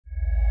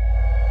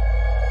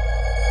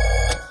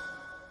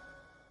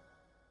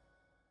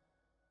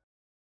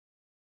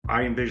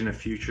I envision a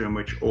future in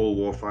which all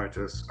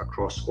warfighters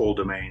across all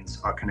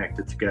domains are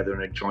connected together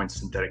in a joint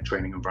synthetic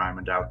training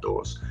environment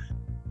outdoors.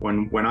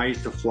 When I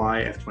used to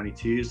fly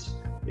F-22s,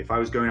 if I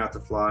was going out to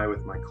fly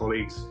with my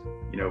colleagues,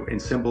 in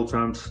simple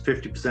terms,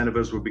 50% of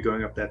us would be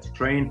going up there to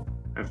train,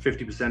 and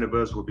 50% of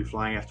us would be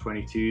flying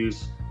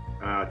F-22s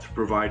to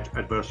provide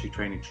adversary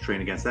training to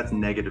train against. That's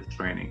negative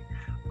training.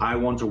 I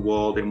want a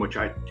world in which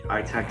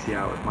I taxi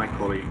out with my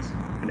colleagues,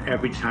 and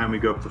every time we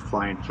go up to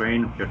fly and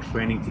train, we're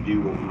training to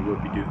do what we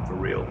would be doing for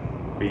real,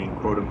 being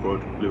quote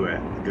unquote blue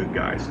air, the good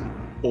guys.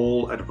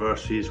 All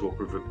adversaries will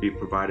be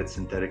provided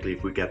synthetically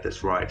if we get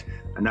this right,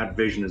 and that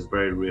vision is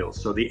very real.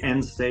 So the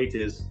end state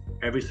is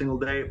every single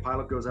day a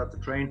pilot goes out to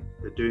train,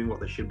 they're doing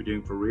what they should be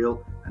doing for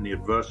real, and the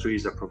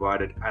adversaries are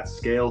provided at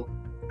scale,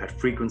 at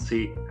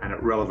frequency, and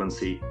at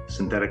relevancy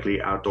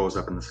synthetically outdoors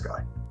up in the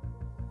sky.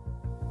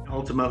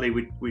 Ultimately,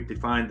 we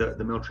defined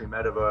the military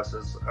metaverse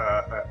as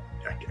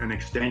an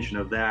extension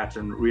of that.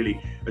 And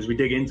really, as we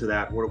dig into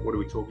that, what are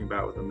we talking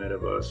about with the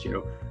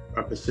metaverse?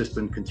 A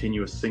persistent,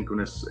 continuous,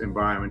 synchronous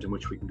environment in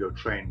which we can go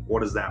train.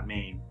 What does that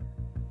mean?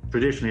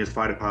 Traditionally, as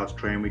fighter pilots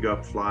train, we go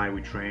up, fly,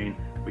 we train,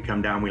 we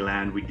come down, we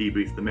land, we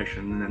debrief the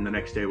mission, and then the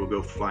next day we'll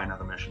go fly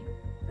another mission.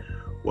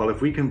 Well,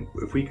 if we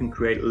can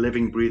create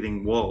living,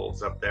 breathing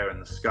worlds up there in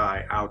the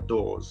sky,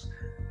 outdoors,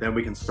 then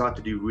we can start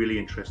to do really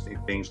interesting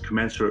things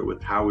commensurate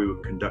with how we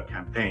would conduct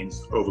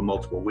campaigns over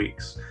multiple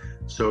weeks.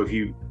 So if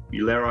you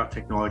layer our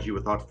technology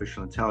with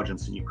artificial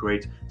intelligence and you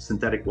create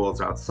synthetic worlds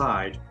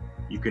outside,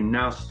 you can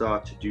now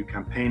start to do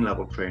campaign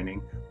level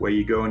training where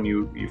you go and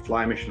you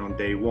fly a mission on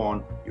day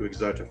one, you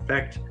exert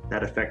effect,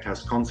 that effect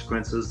has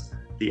consequences,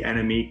 the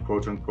enemy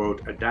quote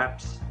unquote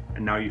adapts,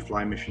 and now you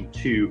fly mission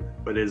 2,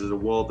 but it is a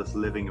world that's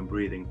living and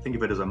breathing. Think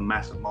of it as a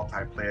massive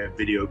multiplayer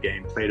video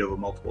game played over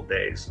multiple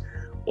days.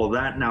 Well,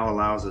 that now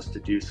allows us to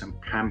do some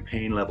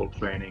campaign level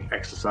training,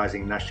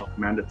 exercising National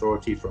Command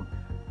Authority from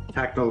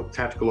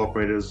tactical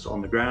operators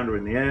on the ground or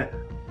in the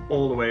air,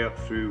 all the way up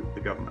through the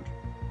government.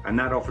 And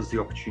that offers the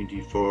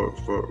opportunity for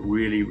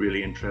really,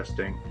 really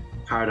interesting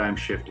paradigm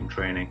shift in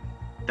training.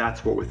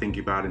 That's what we're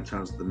thinking about in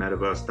terms of the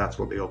metaverse. That's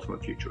what the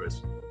ultimate future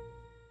is.